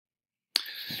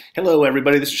Hello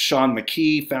everybody, this is Sean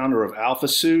Mckee, founder of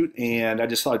AlphaSuit, and I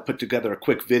just thought I'd put together a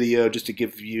quick video just to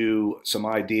give you some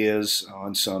ideas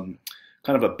on some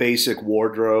kind of a basic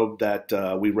wardrobe that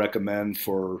we recommend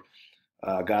for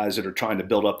guys that are trying to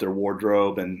build up their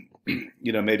wardrobe. And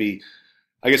maybe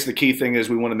I guess the key thing is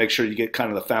we want to make sure you get kind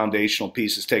of the foundational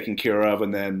pieces taken care of,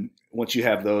 and then once you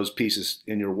have those pieces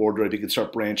in your wardrobe, you can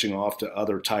start branching off to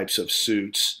other types of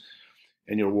suits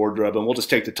in your wardrobe. And we'll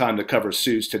just take the time to cover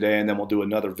suits today, and then we'll do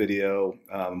another video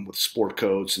with sport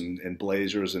coats and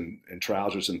blazers and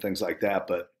trousers and things like that.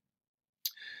 But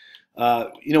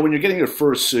when you're getting your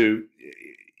first suit,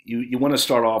 you want to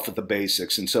start off with the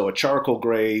basics. And so a charcoal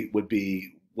gray would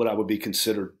be what I would be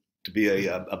considered to be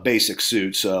a basic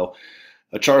suit. So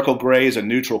a charcoal gray is a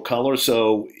neutral color,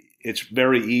 so it's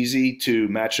very easy to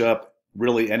match up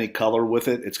really any color with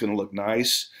it. It's going to look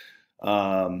nice.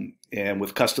 And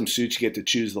with custom suits, you get to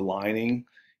choose the lining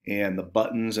and the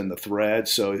buttons and the thread.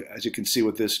 So as you can see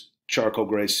with this charcoal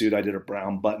gray suit, I did a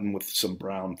brown button with some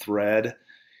brown thread.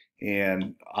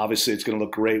 And obviously it's going to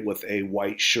look great with a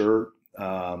white shirt.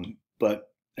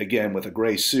 But again, with a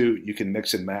gray suit, you can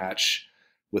mix and match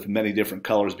with many different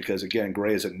colors because, again,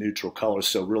 gray is a neutral color.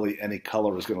 So really any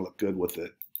color is going to look good with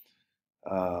it.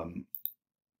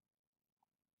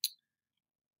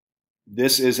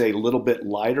 This is a little bit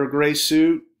lighter gray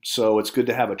suit, so it's good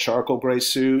to have a charcoal gray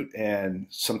suit and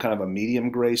some kind of a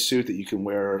medium gray suit that you can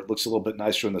wear. It looks a little bit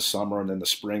nicer in the summer and in the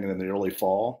spring and in the early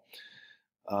fall.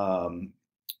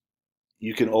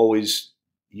 You can always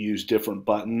use different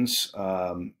buttons.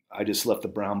 I just left the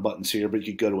brown buttons here, but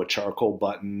you could go to a charcoal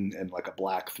button and like a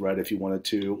black thread if you wanted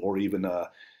to, or even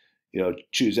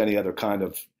choose any other kind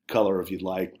of color if you'd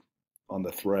like on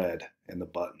the thread and the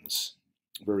buttons.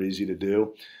 Very easy to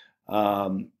do.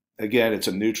 Again, it's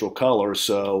a neutral color,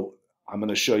 so I'm going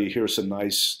to show you here some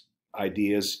nice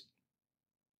ideas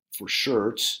for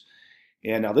shirts.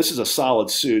 And now this is a solid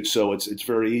suit, so it's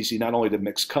very easy not only to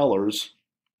mix colors,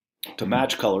 to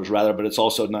match colors rather, but it's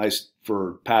also nice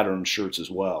for patterned shirts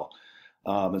as well.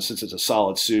 And since it's a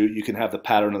solid suit, you can have the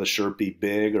pattern of the shirt be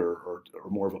big or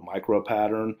more of a micro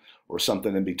pattern or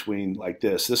something in between like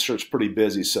this. This shirt's pretty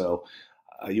busy, so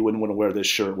you wouldn't want to wear this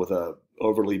shirt with a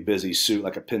overly busy suit,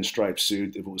 like a pinstripe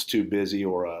suit, if it was too busy,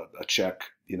 or a check,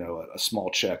 a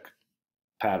small check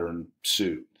pattern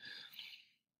suit.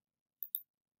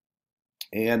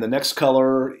 And the next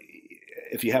color,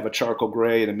 if you have a charcoal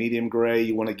gray and a medium gray,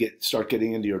 you want to start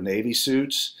getting into your navy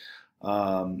suits.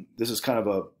 This is kind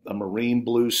of a marine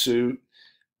blue suit.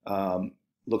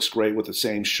 Looks great with the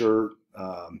same shirt.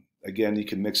 Again, you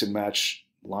can mix and match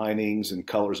linings and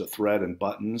colors of thread and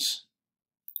buttons.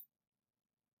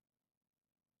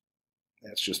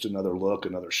 That's just another look,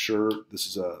 another shirt. This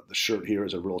is the shirt here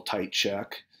is a real tight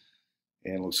check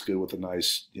and looks good with a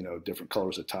nice, different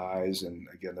colors of ties. And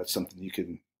again, that's something you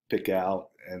can pick out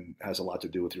and has a lot to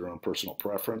do with your own personal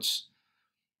preference.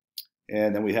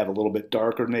 And then we have a little bit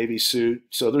darker navy suit.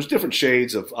 So there's different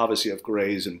shades obviously of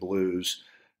grays and blues,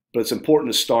 but it's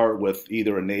important to start with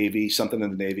either a navy, something in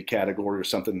the navy category, or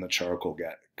something in the charcoal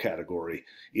category.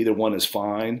 Either one is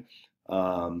fine.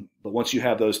 But once you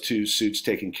have those two suits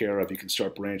taken care of, you can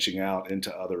start branching out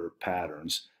into other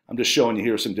patterns. I'm just showing you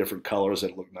here some different colors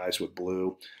that look nice with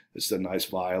blue. This is a nice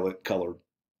violet colored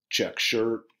check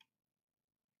shirt.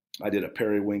 I did a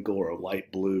periwinkle or a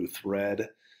light blue thread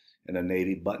and a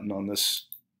navy button on this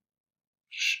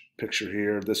picture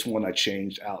here. This one I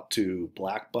changed out to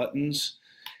black buttons,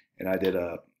 and I did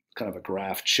a kind of a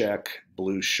graph check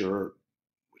blue shirt,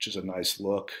 which is a nice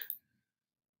look.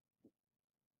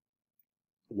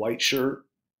 White shirt,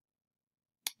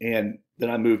 and then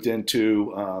I moved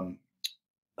into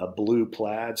a blue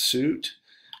plaid suit.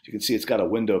 You can see it's got a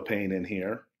window pane in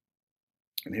here,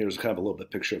 and here's kind of a little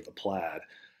bit picture of the plaid.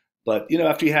 But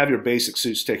after you have your basic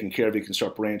suits taken care of, you can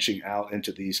start branching out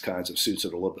into these kinds of suits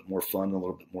that are a little bit more fun and a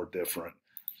little bit more different.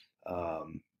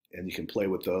 And you can play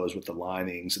with those with the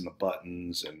linings and the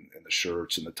buttons and the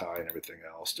shirts and the tie and everything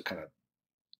else to kind of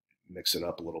mix it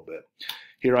up a little bit.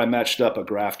 Here I matched up a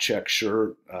graph check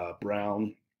shirt,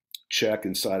 brown check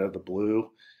inside of the blue,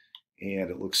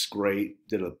 and it looks great.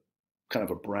 Did a kind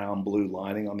of a brown blue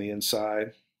lining on the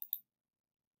inside.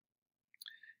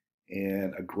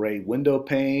 And a gray window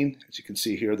pane. As you can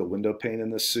see here, the window pane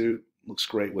in this suit looks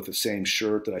great with the same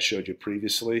shirt that I showed you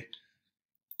previously.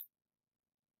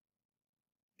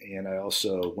 And I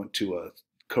also went to a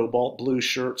cobalt blue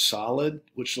shirt, solid,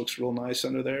 which looks real nice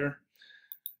under there.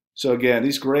 So again,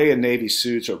 these gray and navy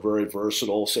suits are very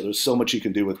versatile, so there's so much you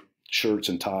can do with shirts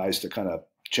and ties to kind of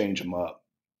change them up.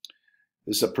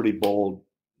 This is a pretty bold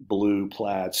blue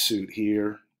plaid suit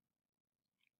here.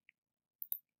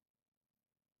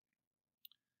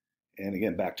 and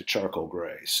again, back to charcoal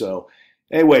gray. So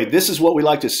anyway, this is what we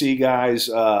like to see guys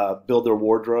build their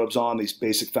wardrobes on, these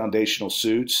basic foundational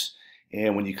suits.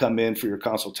 And when you come in for your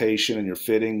consultation and your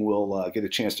fitting, we'll get a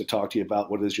chance to talk to you about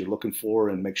what it is you're looking for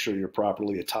and make sure you're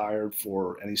properly attired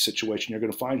for any situation you're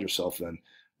going to find yourself in.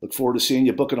 Look forward to seeing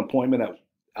you. Book an appointment at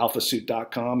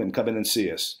alphasuit.com and come in and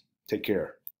see us. Take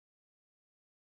care.